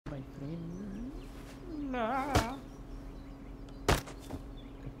Nah.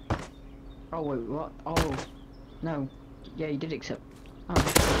 Oh wait, what? Oh, no. Yeah, you did accept.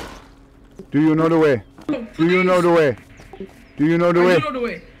 Oh. Do you know the way? Oh, Do you know the way? Do you know the way? I know the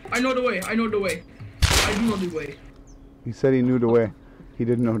way. I know the way. I know the way. I do know the way. He said he knew the way. He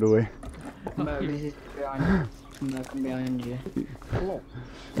didn't know the way. No, this is behind you. No, from behind you.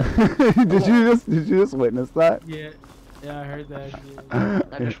 Did you just witness that? Yeah. Yeah, I heard that.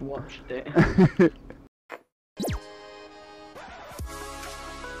 I just watched it.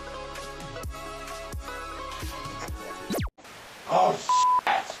 Oh, shit!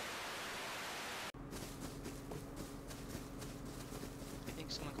 I think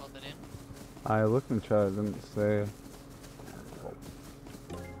someone called that in. I looked in chat, it didn't say.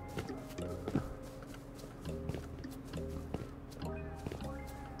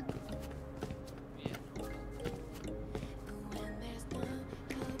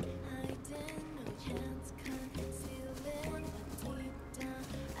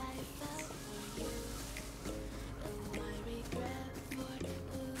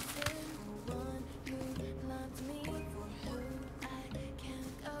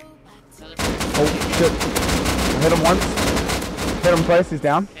 Oh shit. I hit him once. Hit him twice, he's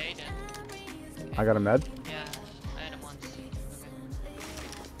down. Okay, done. I got a med. Yeah, I hit him once. Okay.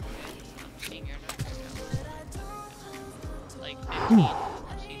 I'm seeing your notes now. Like 15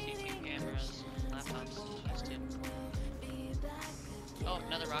 CCTV cameras, laptops, twisted. Oh,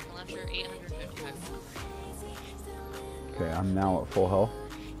 another rocket launcher, 855. Okay, I'm now at full health.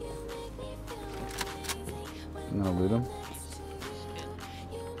 I'm gonna loot him.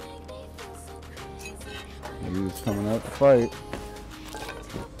 He's coming out to fight.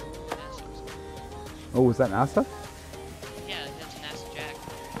 Oh, was that NASA? Yeah, that's NASA Jack.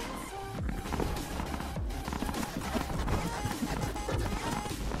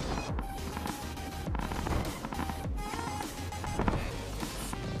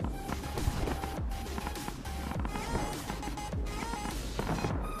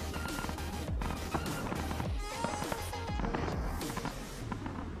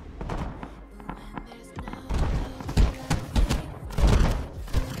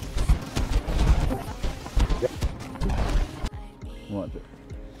 Watch it.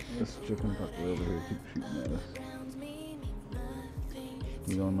 This chicken fucker over here keeps shooting at us.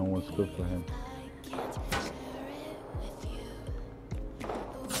 You don't know what's good for him.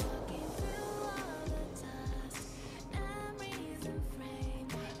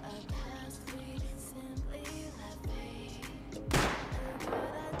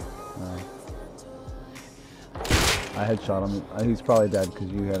 I headshot him. He's probably dead because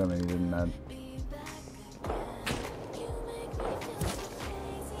you hit him and he didn't med.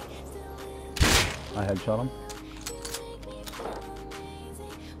 I headshot him.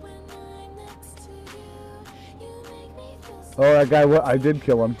 Oh, that guy, I did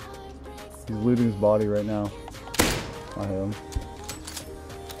kill him. He's looting his body right now. I hit him.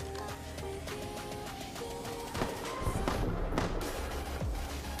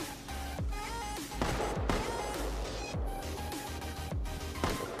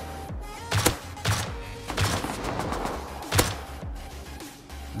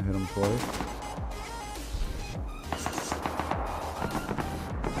 I hit him twice.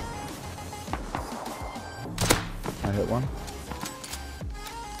 I hit one.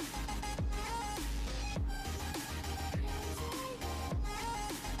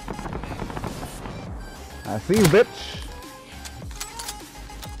 I see you, bitch.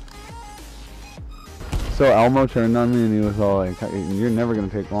 So Elmo turned on me and he was all like, "You're never gonna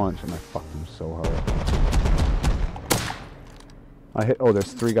take launch," and I fucked him so hard. I hit. Oh,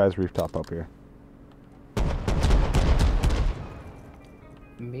 there's 3 guys rooftop up here.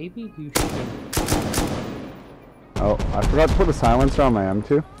 Maybe you should. Oh, I forgot to put a silencer on my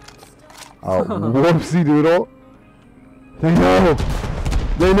M2. Oh, whoopsie doodle. They know!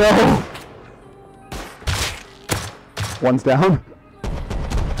 They know! One's down.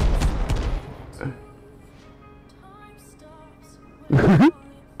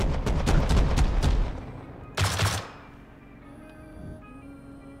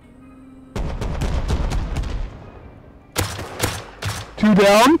 Two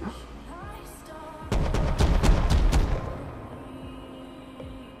down.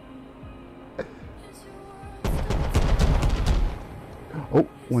 Oh,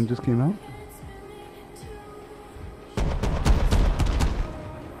 one just came out.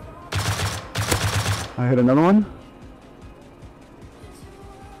 I hit another one.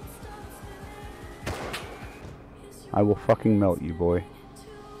 I will fucking melt you, boy.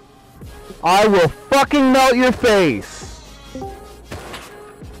 I will fucking melt your face!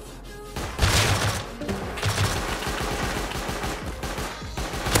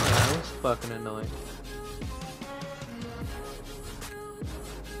 fucking annoying.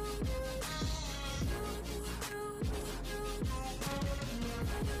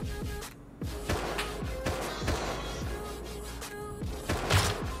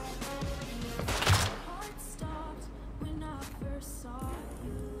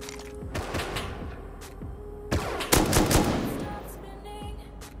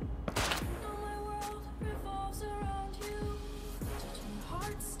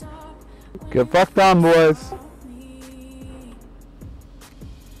 Get fucked on, boys.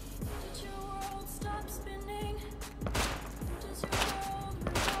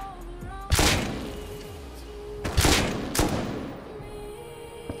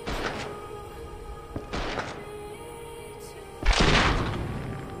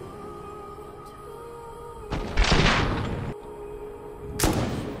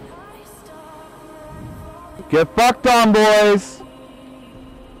 Get fucked on, boys.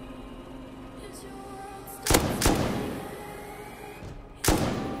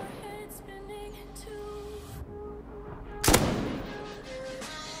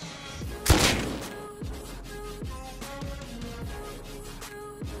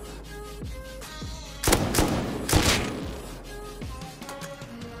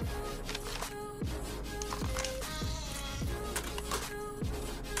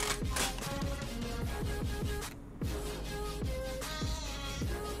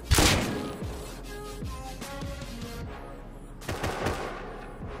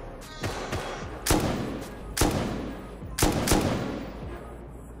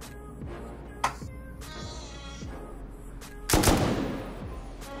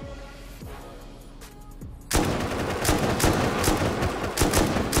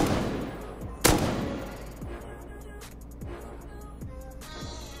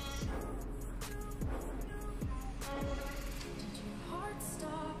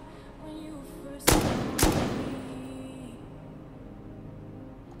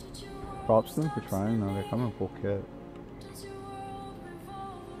 Props to them for trying. No, they're coming full kit.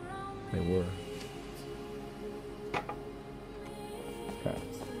 They were. Okay.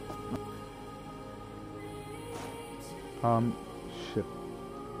 Shit.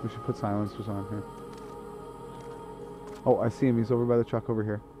 We should put silencers on here. Oh, I see him. He's over by the truck over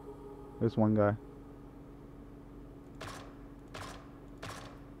here. There's one guy.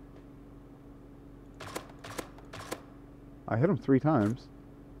 I hit him 3 times.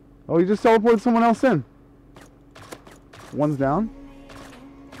 Oh, he just teleported someone else in. One's down.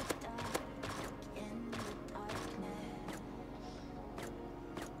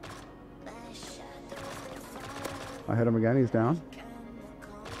 I hit him again. He's down.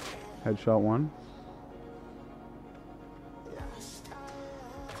 Headshot 1.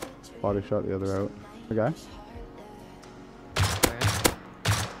 Body shot the other out. The guy.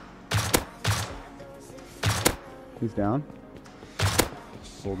 He's down.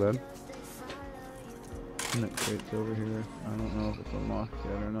 Full dead. Next crate's over here. I don't know if it's unlocked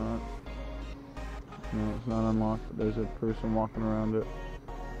yet or not. No, it's not unlocked, but there's a person walking around it.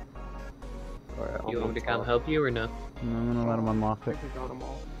 You want me to come help you or no? No, I'm gonna let him unlock it. We got them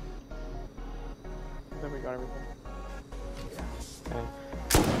all. I think we got everything. Okay.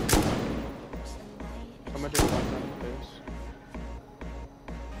 I'm gonna do a lockdown in the base.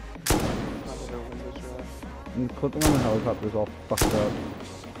 Not the windows really. And clip him on the helicopter's all fucked up.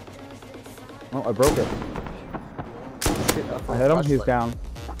 Oh, I broke it. I hit him, he's down.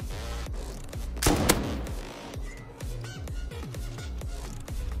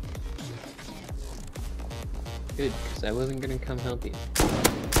 Good, because I wasn't gonna come help you.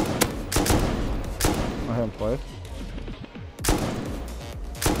 I hit him twice.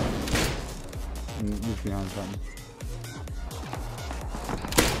 He's behind something.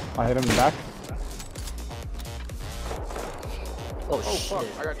 I hit him in the back. Oh Oh shit. fuck,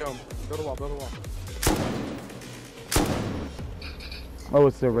 I got dome. Build a wall, build a wall. Oh,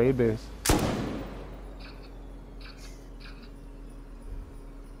 it's their raid base.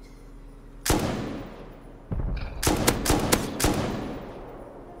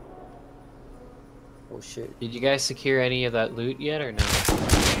 Oh shit. Did you guys secure any of that loot yet or no?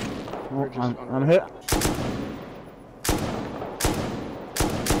 Oh, I'm hit.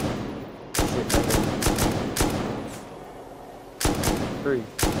 Three.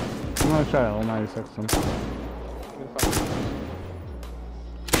 I'm gonna try to L96 him.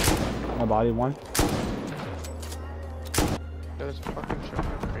 My body 1. There's a fucking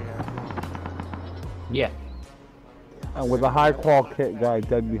shotgun right here. Yeah. And with a high qual kit guy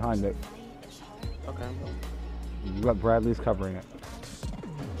dead behind it. Okay, I'm going. You got Bradley's covering it.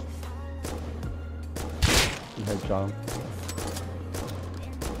 Headshot him.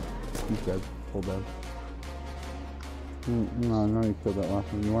 He's dead. Full dead. No, no, you killed that last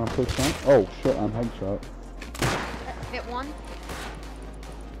one. You wanna push front? Oh shit, I'm headshot. Hit one.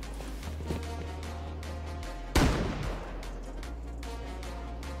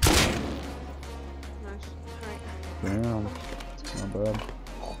 Nice. Alright. Damn. Not bad.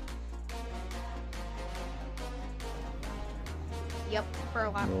 Yep, for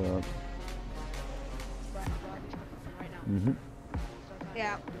a while. Roll up. Mm-hmm.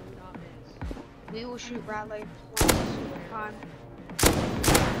 Yeah. We will shoot Bradley once time.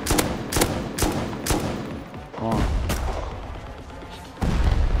 Come on.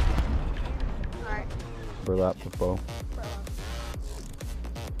 Alright. Burlap the bow.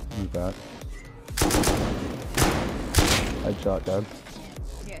 He's back. Headshot, dead.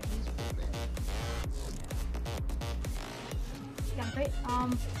 Yeah, he's Yeah, great.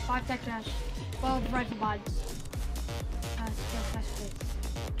 5 tech trash. 12 rifle buds. Skill test plates.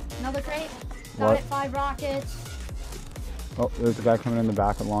 Another crate. Got What? it. 5 rockets. Oh, there's a guy coming in the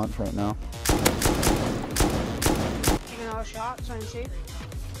back at launch right now. taking another shot, so I can see.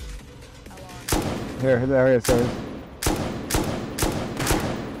 Here, there he is. There he is.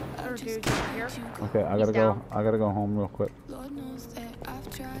 Other dude here. Okay, I He's gotta down. go. I gotta go home real quick.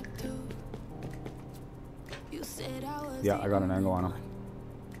 Yeah, I got an angle on him.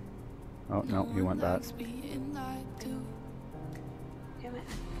 Oh no, he went back. Damn it.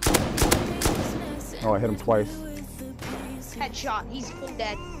 Oh, I hit him twice. Headshot. He's full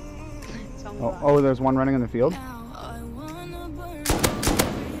dead. Tell me Oh, about it. oh, there's one running in the field.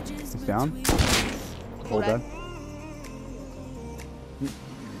 He's down. Full dead.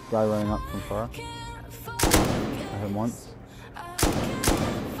 Guy running up from far. I hit him once.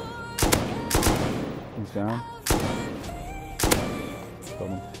 He's down. Killed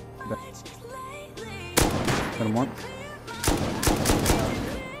him. Hit him once.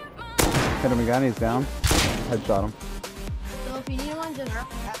 Hit him again, he's down. Headshot him. So if you need one, just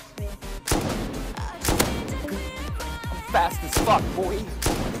That's me. Fast as fuck, boy.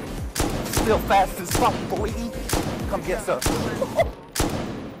 Still fast as fuck, boy. Come get some.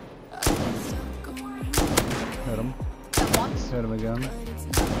 Hit him. That once. Hit him again.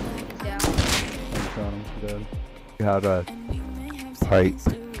 Down. Headshot him. Dead. You had a pipe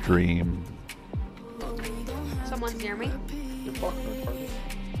dream. Someone's near me. You're fucking retarded.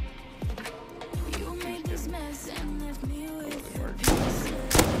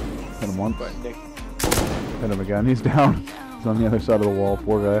 Hit him once. But Nick, Hit him again. He's down. He's on the other side of the wall.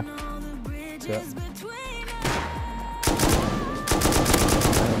 Poor guy. Yeah. Hit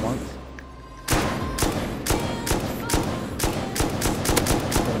him once.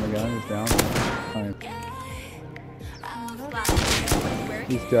 Hit him again. He's down. Nice.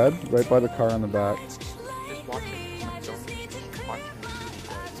 He's dead. Right by the car in the back. just watch it. Don't watch it.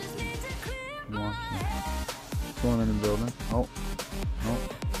 I'm watching. Going in the building. Oh. Oh.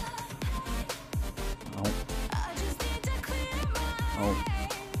 Oh. Oh.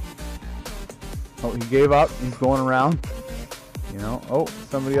 Oh, he gave up. He's going around. You know. Oh,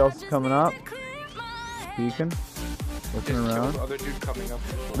 somebody else is coming up. Beacon. Looking Just around. killed the other dude coming up.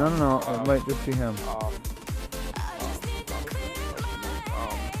 No, no, no. It might just be him.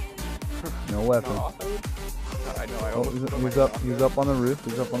 No weapon. No, I know. I Oh, he's up. He's up on the roof.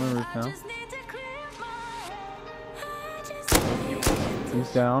 He's up on the roof now. He's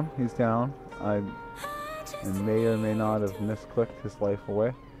down. He's down. I may or may not have misclicked his life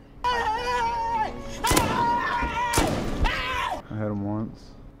away. I hit him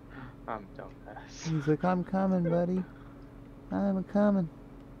once. I'm dumbass. He's like, I'm coming, buddy. I'm coming.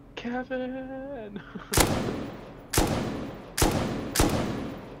 Kevin.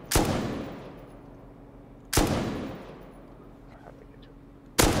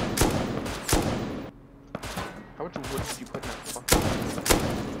 How much wood did you put in that fucking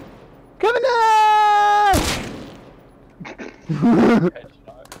Coming down!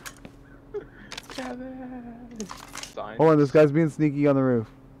 headshot? Kevin! Sign. Hold on, this guy's being sneaky on the roof.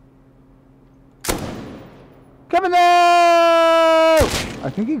 Coming down! I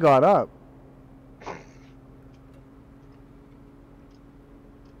think he got up.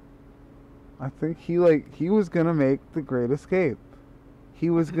 I think he was gonna make the great escape. He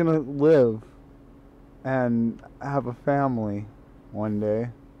was gonna live and have a family one day.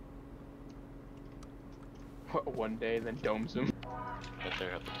 One day, then domes him. Right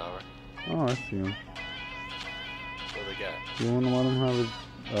there at the tower. Oh, I see him. What do they got? You wanna let him have his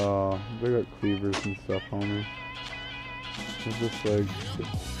they got cleavers and stuff, homie. It's just like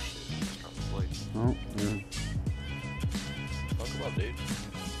oh, yeah. Talk about dude.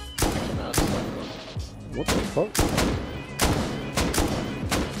 What the fuck?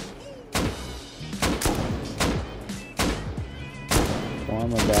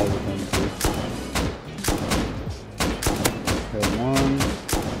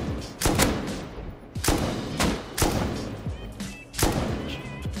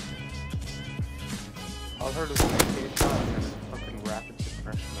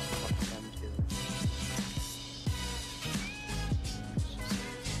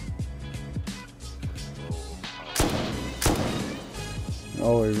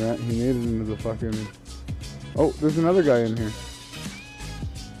 Oh, he made it into the fucking... Oh, there's another guy in here.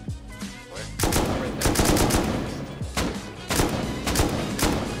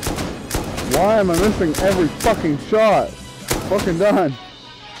 Why am I missing every fucking shot? Fucking done.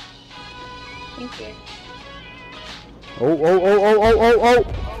 Thank you. Oh. Oh,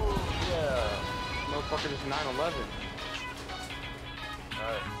 yeah. Motherfucker is 9/11.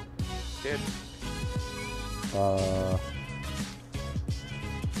 Alright. Dead.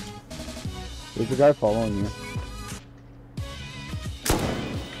 There's a guy following you.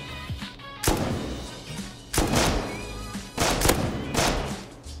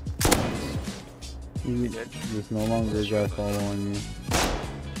 There's no longer a guy following you.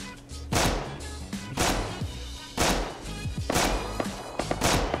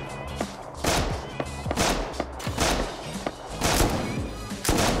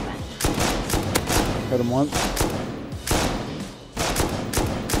 Hit him once.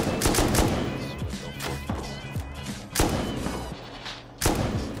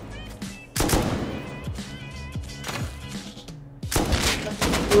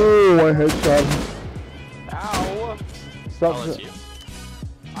 Oh, I headshot him. Ow! Stop. Oh, that's you.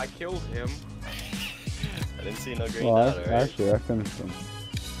 I killed him. I didn't see no green Well, dot, alright? actually, I finished him.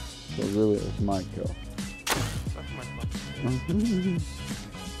 So really, it was my kill. That's my fucking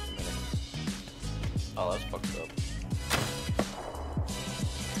Oh, that's fucked up.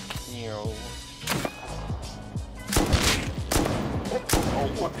 Yo. Oh,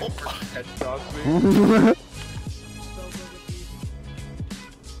 what? Headshots me.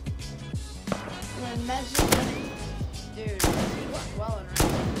 Dude, he went well in.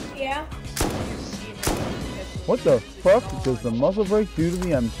 Yeah. What the fuck does the muzzle brake do to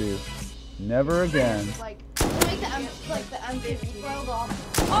the M2? Never again. Like the M2 recoiled off.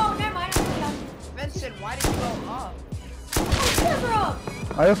 Oh, never mind. Vincent, why did you go up?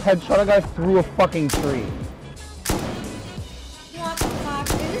 I just headshot a guy through a fucking tree. What the fuck?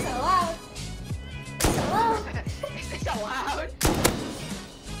 Dude, this is allowed. It's allowed. It's allowed.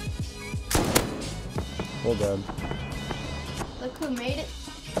 Full dead. Look who made it.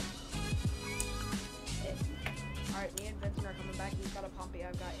 Alright, me and Vincent are coming back. He's got a Pompey.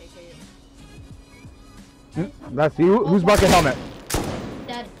 I've got AK. That's you? Who's bucket helmet?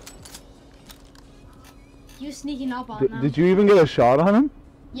 Dead. He was sneaking up on them. Did you even get a shot on him?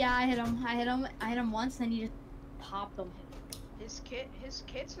 Yeah, I hit him. I hit him once, then he just popped him. His friend's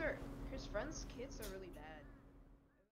kits are really bad.